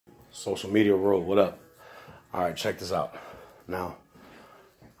Social media world, what up? All right, check this out. Now,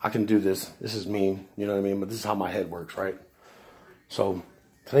 I can do this. This is me, you know what I mean? But this is how my head works, right? So,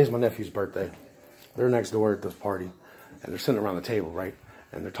 today's my nephew's birthday. They're next door at this party, and they're sitting around the table, right?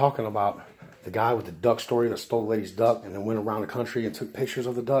 And they're talking about the guy with the duck story that stole the lady's duck and then went around the country and took pictures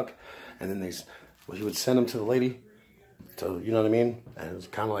of the duck. And then he would send them to the lady. So, you know what I mean? And it's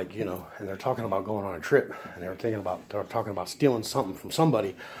kind of like, you know, and they're talking about going on a trip. And they're talking about stealing something from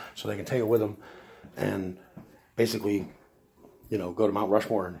somebody so they can take it with them and basically, you know, go to Mount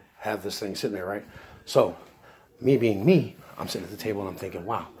Rushmore and have this thing sitting there, right? So, me being me, I'm sitting at the table and I'm thinking,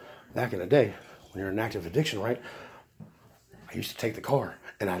 wow, back in the day, when you're in active addiction, right? I used to take the car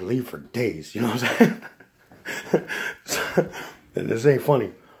and I'd leave for days, you know what I'm saying? And this ain't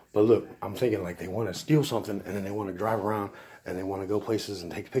funny. But look, I'm thinking like they want to steal something and then they want to drive around and they want to go places and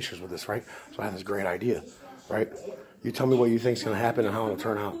take pictures with us, right? So I have this great idea, right? You tell me what you think's going to happen and how it'll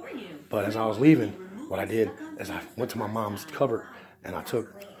turn out. But as I was leaving, what I did is I went to my mom's cupboard and I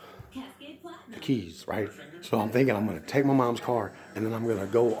took the keys, right? So I'm thinking I'm going to take my mom's car and then I'm going to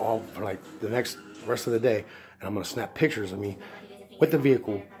go all for like the rest of the day and I'm going to snap pictures of me with the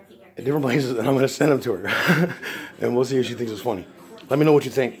vehicle at different places and I'm going to send them to her. And we'll see if she thinks it's funny. Let me know what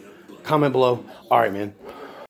you think. Comment below. All right, man.